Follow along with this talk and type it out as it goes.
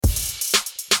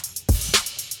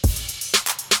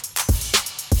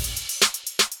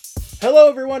Hello,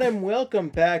 everyone, and welcome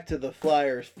back to the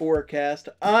Flyers Forecast.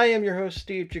 I am your host,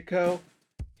 Steve Jaco,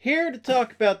 here to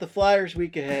talk about the Flyers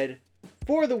week ahead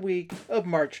for the week of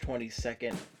March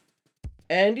 22nd.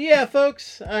 And yeah,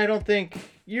 folks, I don't think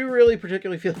you really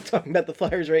particularly feel like talking about the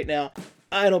Flyers right now.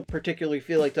 I don't particularly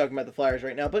feel like talking about the Flyers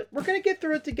right now, but we're going to get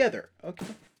through it together, okay?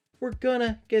 We're going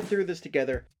to get through this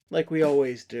together like we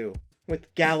always do,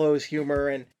 with gallows humor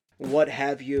and what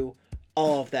have you,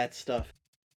 all of that stuff.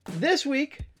 This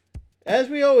week, as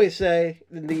we always say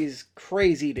in these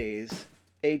crazy days,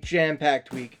 a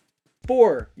jam-packed week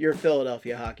for your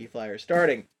Philadelphia Hockey Flyers.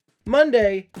 Starting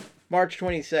Monday, March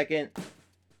 22nd,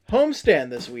 homestand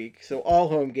this week, so all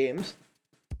home games.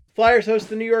 Flyers host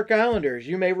the New York Islanders.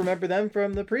 You may remember them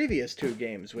from the previous two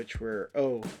games, which were,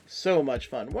 so much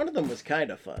fun. One of them was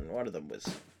kind of fun. One of them was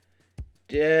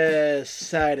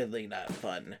decidedly not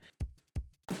fun.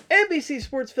 NBC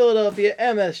Sports Philadelphia,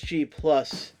 MSG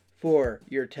Plus for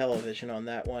your television on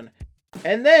that one.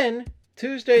 And then,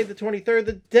 Tuesday the 23rd,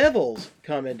 the Devils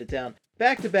come into town.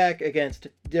 Back-to-back against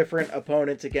different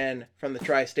opponents again from the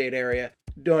tri-state area.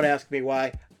 Don't ask me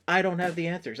why. I don't have the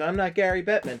answers. I'm not Gary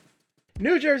Bettman.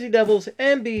 New Jersey Devils,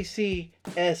 NBCSN.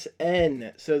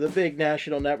 So the big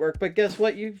national network. But guess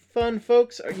what, you fun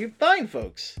folks? Are you fine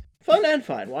folks? Fun and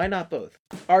fine. Why not both?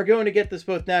 Are going to get this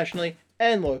both nationally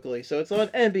and locally. So it's on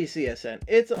NBCSN.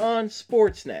 It's on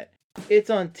Sportsnet. It's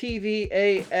on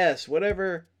TVAS,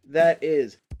 whatever that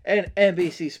is. And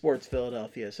NBC Sports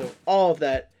Philadelphia. So all of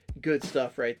that good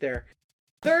stuff right there.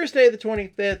 Thursday the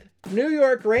 25th, New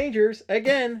York Rangers.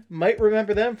 Again, might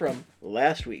remember them from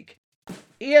last week.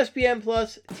 ESPN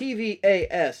Plus,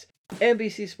 TVAS,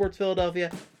 NBC Sports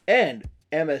Philadelphia, and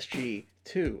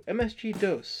MSG2. MSG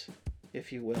Dos,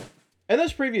 if you will. And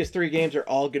those previous three games are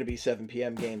all going to be 7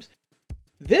 p.m. games.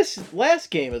 This last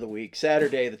game of the week,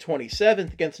 Saturday the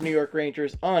 27th against the New York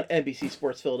Rangers on NBC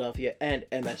Sports Philadelphia and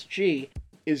MSG,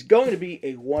 is going to be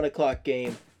a 1 o'clock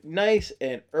game. Nice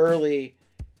and early.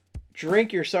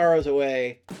 Drink your sorrows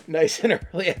away nice and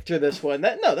early after this one.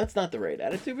 That's not the right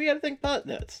attitude. We got to think about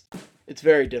it. It's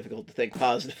very difficult to think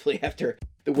positively after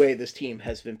the way this team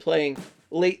has been playing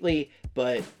lately,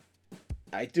 but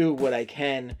I do what I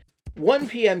can. 1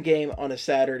 p.m. game on a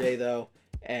Saturday, though,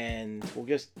 and we'll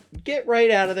just get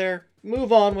right out of there,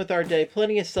 move on with our day.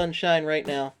 Plenty of sunshine right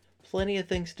now, plenty of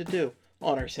things to do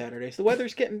on our Saturdays. The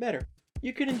weather's getting better.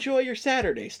 You can enjoy your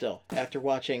Saturday still after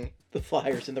watching the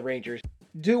Flyers and the Rangers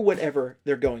do whatever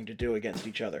they're going to do against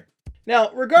each other.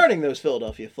 Now, regarding those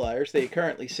Philadelphia Flyers, they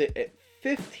currently sit at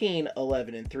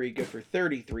 15-11-3, good for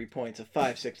 33 points, a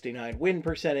 .569 win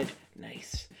percentage.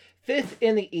 Nice. Fifth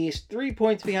in the East, 3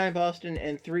 points behind Boston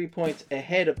and 3 points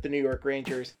ahead of the New York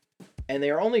Rangers. And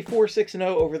they are only 4-6-0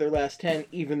 over their last 10,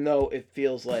 even though it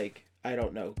feels like,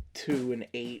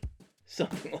 2-8,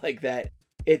 something like that.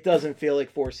 It doesn't feel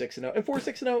like 4-6-0. And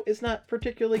 4-6-0 is not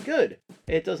particularly good.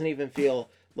 It doesn't even feel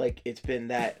like it's been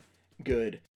that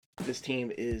good. This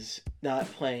team is not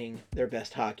playing their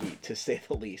best hockey, to say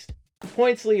the least.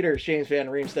 Points leaders, James Van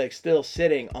Riemsdyk, still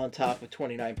sitting on top with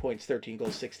 29 points, 13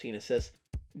 goals, 16 assists.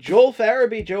 Joel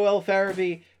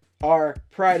Farabee, our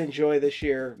pride and joy this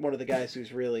year. One of the guys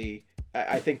who's really,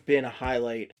 I think, been a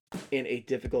highlight in a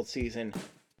difficult season.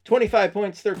 25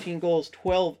 points, 13 goals,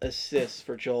 12 assists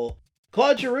for Joel.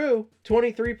 Claude Giroux,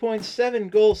 23 points, 7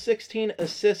 goals, 16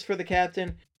 assists for the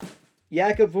captain.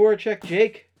 Jakub Voracek,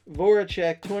 Jake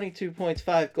Voracek, 22 points,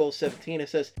 5 goals, 17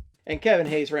 assists. And Kevin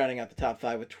Hayes rounding out the top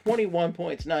 5 with 21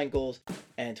 points, 9 goals,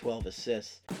 and 12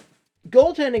 assists.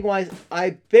 Goaltending-wise,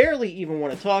 I barely even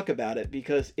want to talk about it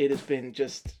because it has been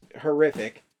just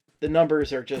horrific. The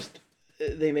numbers are just,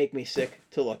 they make me sick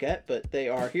to look at, but they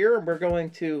are here, and we're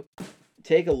going to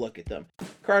take a look at them.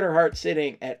 Carter Hart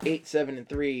sitting at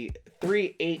 8-7-3,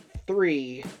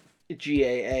 3.83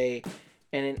 GAA,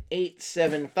 and an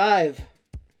 8.75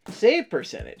 save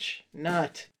percentage.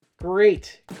 Not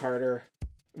great, Carter.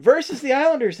 Versus the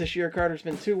Islanders this year, Carter's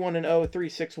been 2-1-0,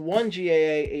 3.61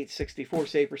 GAA, 8.64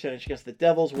 save percentage against the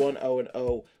Devils,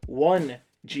 1-0-0, 1 GAA,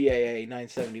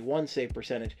 9.71 save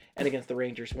percentage, and against the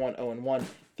Rangers, 1-0-1,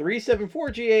 3.74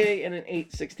 GAA, and an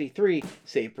 8.63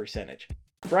 save percentage.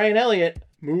 Brian Elliott,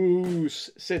 Moose,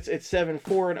 sits at 7-4-0,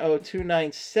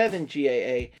 2.97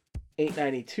 GAA,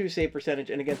 8.92 save percentage,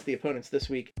 and against the opponents this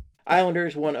week,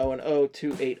 Islanders 1-0-0,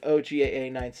 2.80 GAA,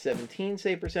 9.17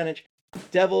 save percentage.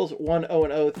 Devils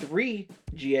 1-0-0, 3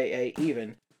 GAA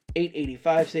even,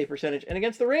 8.85 save percentage. And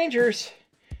against the Rangers,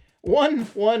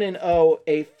 1-1-0,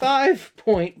 a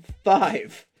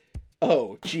 5.50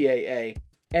 GAA,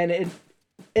 and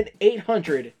an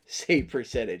 800 save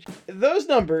percentage. Those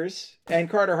numbers, and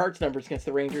Carter Hart's numbers against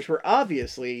the Rangers, were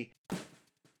obviously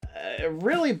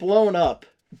really blown up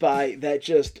by that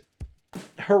just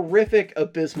horrific,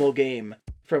 abysmal game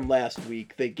from last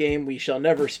week. The game we shall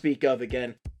never speak of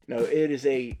again. No, it is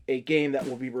a game that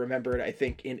will be remembered, I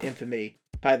think, in infamy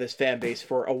by this fan base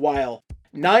for a while.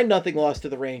 9-0 loss to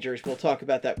the Rangers. We'll talk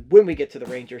about that when we get to the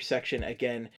Rangers section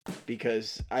again,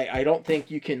 because I don't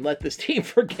think you can let this team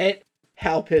forget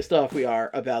how pissed off we are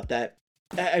about that.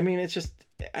 I mean, it's just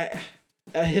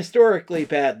a historically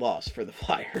bad loss for the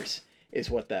Flyers is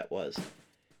what that was.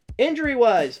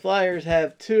 Injury-wise, Flyers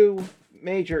have 2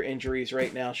 major injuries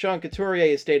right now. Sean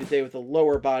Couturier is day-to-day with a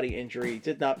lower body injury.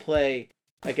 Did not play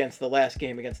against the last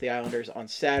game against the Islanders on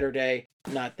Saturday.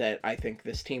 Not that I think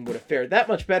this team would have fared that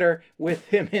much better with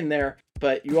him in there,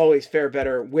 but you always fare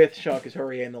better with Sean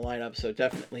Couturier in the lineup, so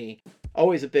definitely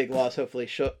always a big loss. Hopefully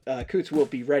Coots will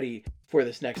be ready for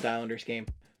this next Islanders game.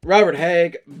 Robert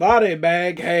Hägg, body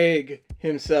bag Hägg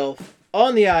himself,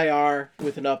 on the IR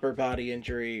with an upper body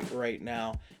injury right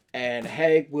now, and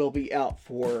Hägg will be out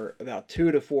for about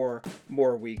 2 to 4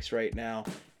 more weeks right now,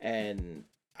 and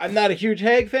I'm not a huge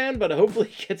Hägg fan, but hopefully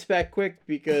he gets back quick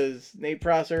because Nate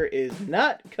Prosser is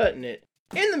not cutting it.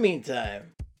 In the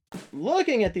meantime,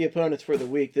 looking at the opponents for the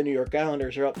week, the New York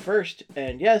Islanders are up first,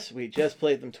 and yes, we just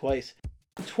played them twice.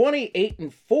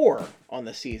 28-4 on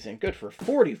the season, good for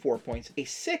 44 points, a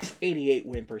 .688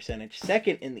 win percentage,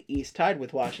 second in the East, tied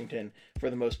with Washington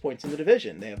for the most points in the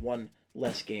division. They have 1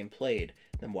 less game played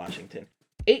than Washington.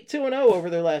 8-2-0 over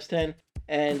their last 10,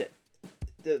 and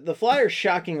the Flyers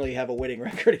shockingly have a winning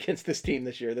record against this team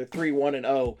this year. They're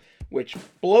 3-1-0, which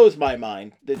blows my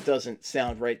mind. That doesn't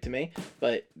sound right to me,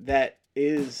 but that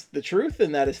is the truth,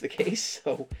 and that is the case,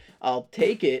 so I'll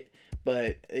take it.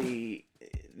 But the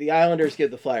Islanders give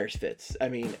the Flyers fits. I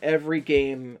mean, every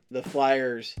game the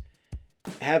Flyers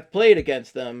have played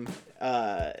against them,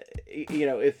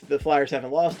 if the Flyers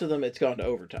haven't lost to them, it's gone to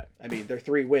overtime. I mean, their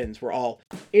 3 wins were all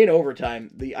in overtime.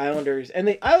 The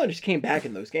Islanders came back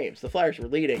in those games. The Flyers were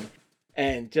leading,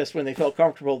 and just when they felt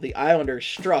comfortable, the Islanders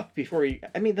struck the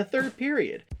third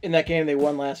period in that game they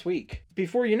won last week.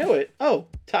 Before you knew it,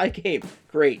 tie game.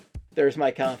 Great. There's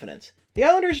my confidence. The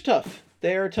Islanders are tough.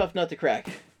 They're a tough nut to crack.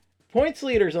 Points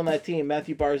leaders on that team,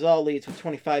 Matthew Barzal leads with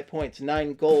 25 points,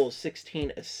 9 goals,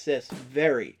 16 assists.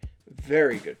 Very,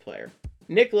 very good player.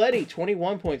 Nick Leddy,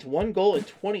 21 points, 1 goal, and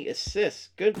 20 assists.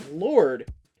 Good lord.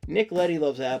 Nick Leddy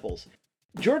loves apples.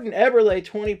 Jordan Eberle,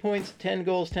 20 points, 10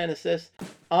 goals, 10 assists.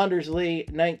 Anders Lee,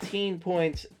 19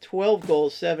 points, 12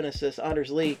 goals, 7 assists.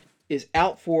 Anders Lee is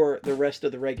out for the rest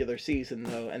of the regular season,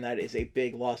 though, and that is a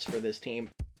big loss for this team.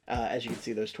 As you can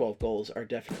see, those 12 goals are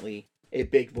definitely a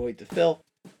big void to fill.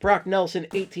 Brock Nelson,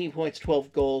 18 points,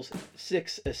 12 goals,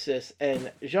 6 assists,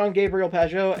 and Jean-Gabriel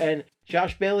Pageau and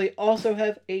Josh Bailey also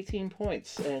have 18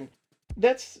 points, and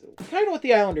that's kind of what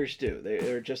the Islanders do.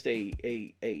 They're just a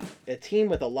team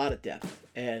with a lot of depth,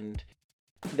 and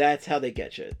that's how they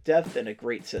get you. Depth and a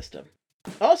great system.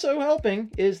 Also helping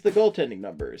is the goaltending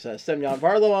numbers. Semyon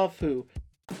Varlamov, who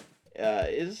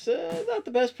is not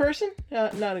the best person,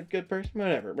 not a good person,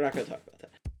 whatever. We're not going to talk about that.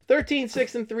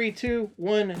 13-6-3,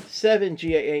 217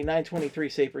 GAA, 923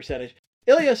 save percentage.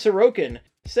 Ilya Sorokin,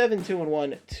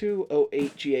 7-2-1,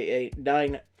 208 GAA,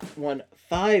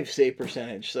 915 save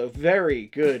percentage. So very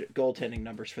good goaltending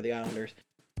numbers for the Islanders.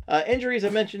 Injuries, I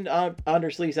mentioned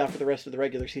Anders Lee's out for the rest of the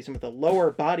regular season with a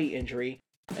lower body injury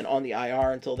and on the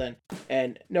IR until then.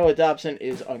 And Noah Dobson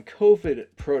is on COVID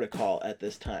protocol at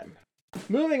this time.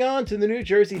 Moving on to the New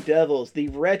Jersey Devils, the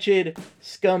wretched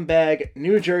scumbag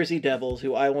New Jersey Devils,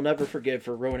 who I will never forgive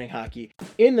for ruining hockey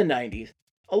in the 90s.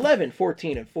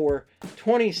 11-14-4,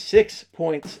 26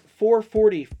 points,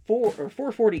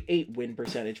 448 win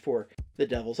percentage for the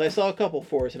Devils. I saw a couple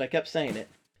 4s and I kept saying it.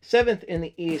 7th in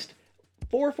the East,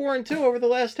 4-4-2 over the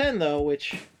last 10 though,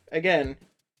 which again,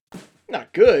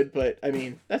 not good, but I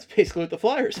mean, that's basically what the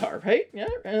Flyers are, right? Yeah,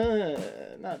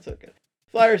 not so good.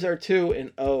 Flyers are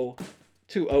 2-0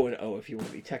 if you want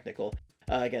to be technical,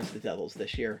 against the Devils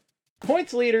this year.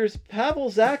 Points leaders, Pavel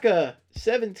Zacha,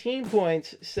 17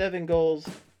 points, 7 goals,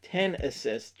 10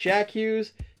 assists. Jack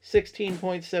Hughes, 16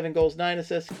 points, 7 goals, 9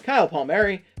 assists. Kyle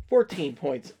Palmieri, 14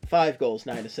 points, 5 goals,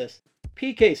 9 assists.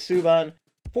 PK Subban,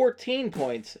 14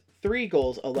 points, 3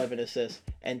 goals, 11 assists.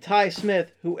 And Ty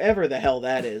Smith, whoever the hell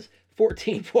that is,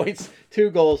 14 points,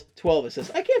 2 goals, 12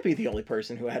 assists. I can't be the only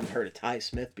person who hadn't heard of Ty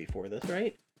Smith before this,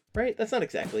 right? Right? That's not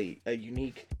exactly a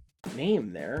unique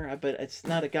name there, but it's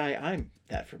not a guy I'm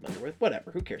that familiar with.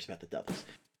 Whatever, who cares about the Devils?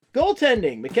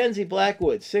 Goaltending, Mackenzie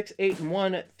Blackwood,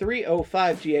 6-8-1,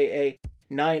 305 GAA,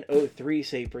 903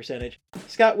 save percentage.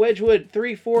 Scott Wedgwood,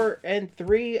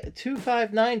 3-4-3,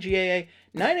 259 GAA,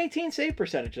 918 save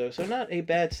percentage though, so not a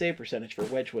bad save percentage for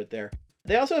Wedgwood there.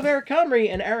 They also have Eric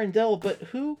Comrie and Aaron Dell, but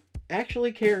who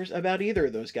actually cares about either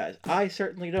of those guys? I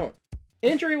certainly don't.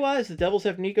 Injury-wise, the Devils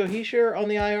have Nico Hischier on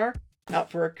the IR,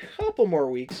 out for a couple more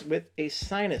weeks with a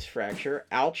sinus fracture.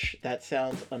 Ouch, that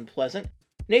sounds unpleasant.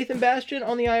 Nathan Bastian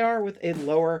on the IR with a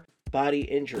lower body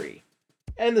injury.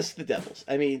 And this is the Devils.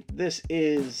 I mean, this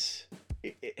is...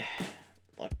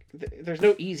 Look, there's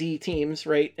no easy teams,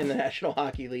 right, in the National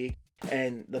Hockey League,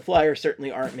 and the Flyers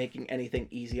certainly aren't making anything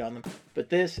easy on them. But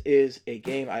this is a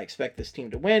game I expect this team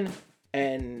to win,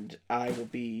 and I will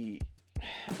be...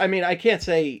 I mean, I can't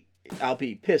say I'll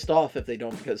be pissed off if they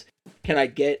don't, because can I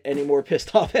get any more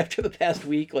pissed off after the past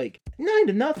week? Like,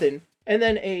 9-0, and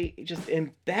then a just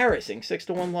embarrassing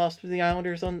 6-1 loss to the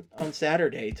Islanders on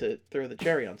Saturday to throw the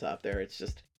cherry on top there. It's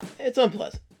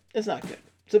unpleasant. It's not good.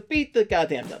 So beat the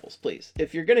goddamn Devils, please.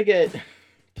 If you're going to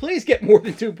please get more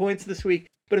than 2 points this week.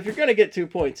 But if you're going to get 2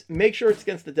 points, make sure it's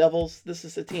against the Devils. This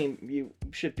is a team you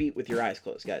should beat with your eyes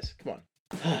closed, guys. Come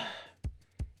on.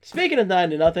 Speaking of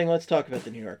 9-0, let's talk about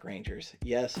the New York Rangers.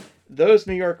 Yes, those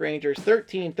New York Rangers,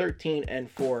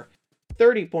 13-13-4,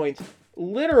 30 points,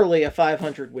 literally a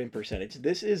 500 win percentage.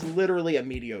 This is literally a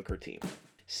mediocre team.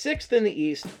 6th in the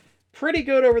East, pretty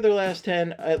good over their last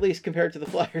 10, at least compared to the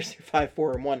Flyers. They're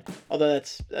 5-4-1, although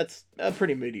that's a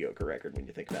pretty mediocre record when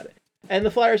you think about it. And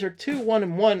the Flyers are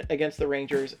 2-1-1 against the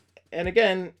Rangers. And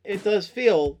again, it does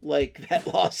feel like that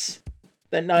loss,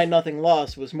 that 9-0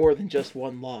 loss, was more than just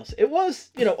one loss. It was,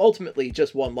 ultimately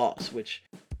just one loss, which,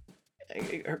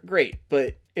 great,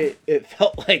 but it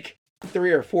felt like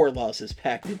 3 or 4 losses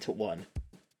packed into one.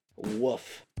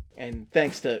 Woof. And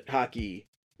thanks to Hockey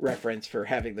Reference for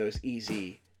having those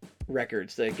easy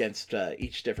records against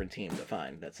each different team to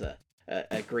find. That's a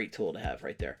great tool to have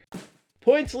right there.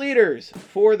 Points leaders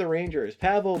for the Rangers.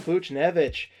 Pavel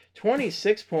Buchnevich,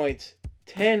 26 points,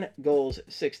 10 goals,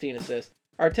 16 assists.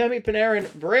 Artemi Panarin,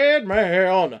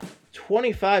 Bradman,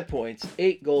 25 points,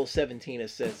 8 goals, 17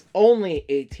 assists. Only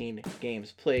 18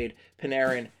 games played.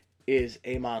 Panarin is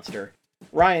a monster.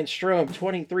 Ryan Strome,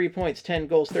 23 points, 10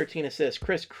 goals, 13 assists.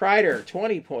 Chris Kreider,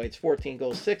 20 points, 14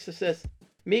 goals, 6 assists.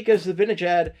 Mika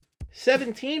Zibanejad,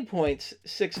 17 points,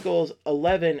 6 goals,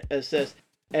 11 assists.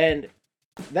 And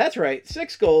that's right,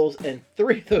 6 goals, and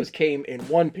 3 of those came in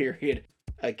one period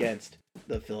against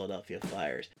the Philadelphia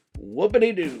Flyers.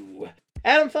 Whoopity-doo.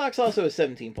 Adam Fox also has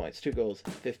 17 points, 2 goals,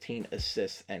 15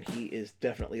 assists, and he is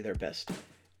definitely their best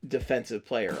defensive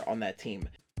player on that team.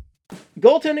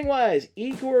 Goaltending-wise,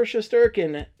 Igor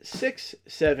Shesterkin,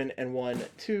 6-7-1,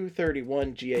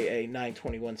 231 GAA,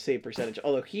 921 save percentage.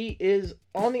 Although he is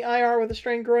on the IR with a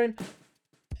strained groin,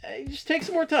 just take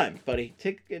some more time, buddy.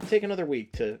 Take another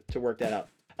week to work that out.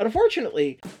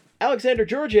 Unfortunately, Alexander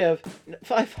Georgiev,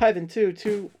 5-5-2,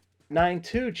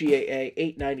 292 GAA,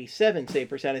 897 save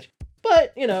percentage.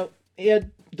 But, he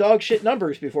had dog shit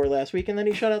numbers before last week, and then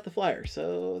he shut out the Flyers,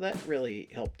 so that really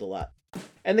helped a lot.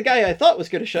 And the guy I thought was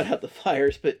going to shut out the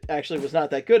Flyers, but actually was not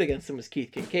that good against them, was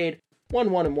Keith Kincaid,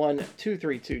 1-1-1,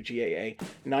 232 GAA,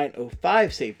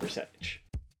 905 save percentage.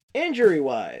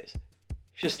 Injury-wise,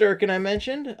 Shesterkin I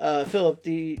mentioned, Philip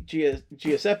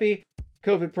Giuseppe,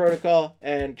 COVID protocol,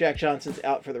 and Jack Johnson's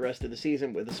out for the rest of the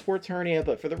season with a sports hernia,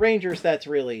 but for the Rangers, that's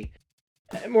really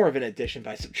more of an addition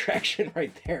by subtraction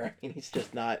right there. I mean, he's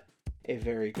just not a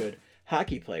very good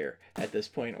hockey player at this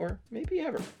point, or maybe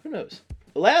ever. Who knows?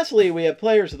 Lastly, we have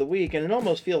Players of the Week, and it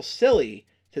almost feels silly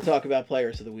to talk about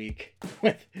Players of the Week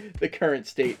with the current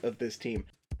state of this team.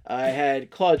 I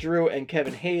had Claude Giroux and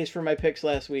Kevin Hayes for my picks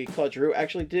last week. Claude Giroux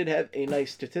actually did have a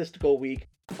nice statistical week,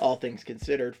 all things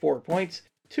considered. 4 points,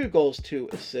 2 goals, 2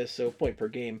 assists, so point per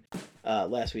game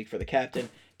last week for the captain.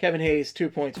 Kevin Hayes, 2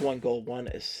 points, 1 goal, 1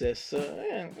 assist.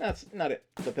 That's not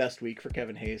the best week for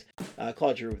Kevin Hayes.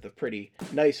 Claude Giroux with a pretty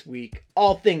nice week,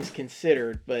 all things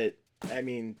considered, but, I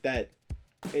mean,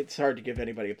 it's hard to give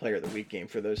anybody a Player of the Week game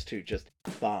for those two just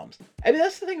bombs. I mean,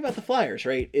 that's the thing about the Flyers,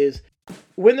 right, is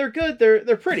when they're good,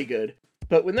 they're pretty good,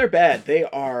 but when they're bad, they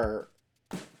are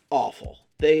awful.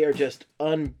 They are just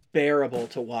unbearable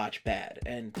to watch bad,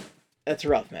 and that's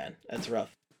rough, man. That's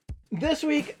rough. This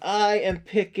week, I am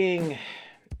picking,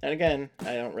 and again,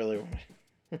 I don't really...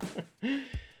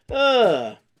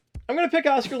 I'm going to pick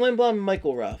Oscar Lindblom and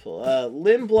Michael Raffl.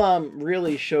 Lindblom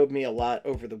really showed me a lot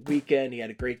over the weekend. He had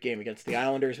a great game against the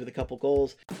Islanders with a couple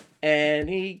goals, and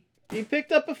he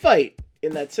picked up a fight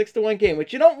in that 6-1 game,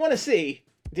 which you don't want to see.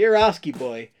 Dear Oski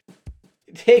boy,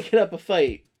 taking up a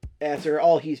fight after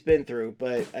all he's been through,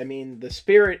 but, I mean, the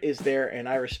spirit is there, and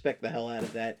I respect the hell out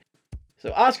of that.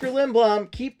 So, Oscar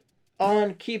Lindblom, keep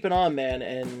on keeping on, man,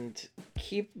 and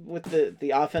keep with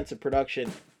the offensive production.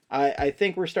 I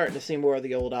think we're starting to see more of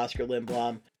the old Oscar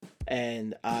Lindblom,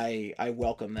 and I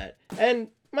welcome that. And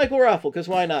Michael Raffle, because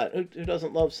why not? Who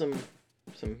doesn't love some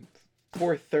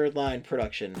fourth, third line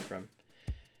production from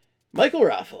Michael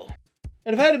Raffle?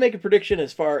 And if I had to make a prediction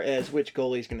as far as which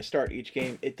goalie is going to start each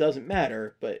game, it doesn't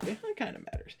matter, but it kind of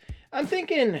matters. I'm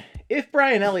thinking if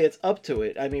Brian Elliott's up to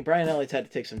it. I mean, Brian Elliott's had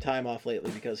to take some time off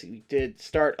lately because he did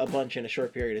start a bunch in a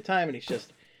short period of time, and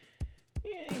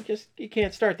he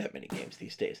can't start that many games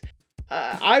these days.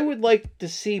 I would like to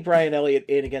see Brian Elliott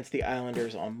in against the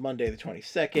Islanders on Monday the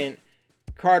 22nd,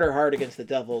 Carter Hart against the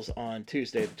Devils on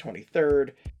Tuesday the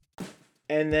 23rd,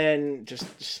 and then just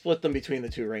split them between the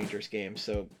two Rangers games.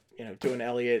 So, do an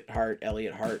Elliott Hart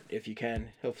if you can.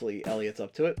 Hopefully Elliott's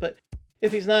up to it, but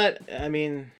if he's not, I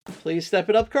mean, please step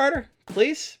it up, Carter.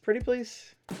 Please, pretty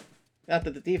please. Not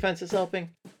that the defense is helping.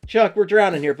 Chuck, we're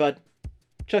drowning here, bud.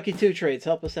 Chucky 2 Trades,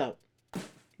 help us out.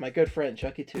 My good friend,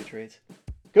 Chucky 2 Trades.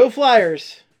 Go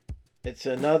Flyers! It's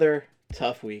another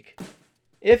tough week.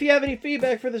 If you have any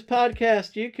feedback for this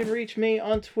podcast, you can reach me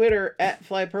on Twitter at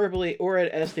Flyperbole or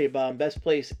at Esteban. Best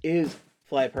place is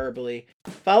Flyperbole.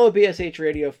 Follow BSH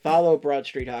Radio, follow Broad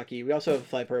Street Hockey. We also have a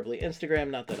Flyperbole Instagram,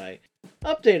 not that I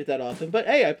update it that often, but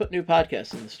hey, I put new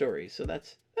podcasts in the stories, so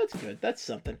that's good. That's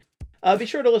something. Be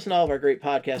sure to listen to all of our great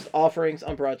podcast offerings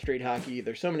on Broad Street Hockey.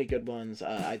 There's so many good ones.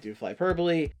 I do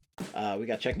Flyperbole. We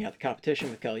got Checking Out the Competition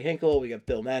with Kelly Hinkle. We got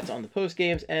Bill Matz on the post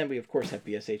games, and we of course have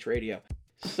BSH Radio.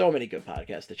 So many good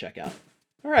podcasts to check out.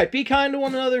 All right, be kind to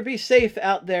one another, be safe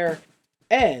out there,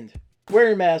 and wear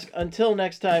your mask. Until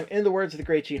next time, in the words of the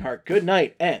great Gene Hart, good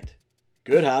night and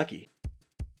good hockey.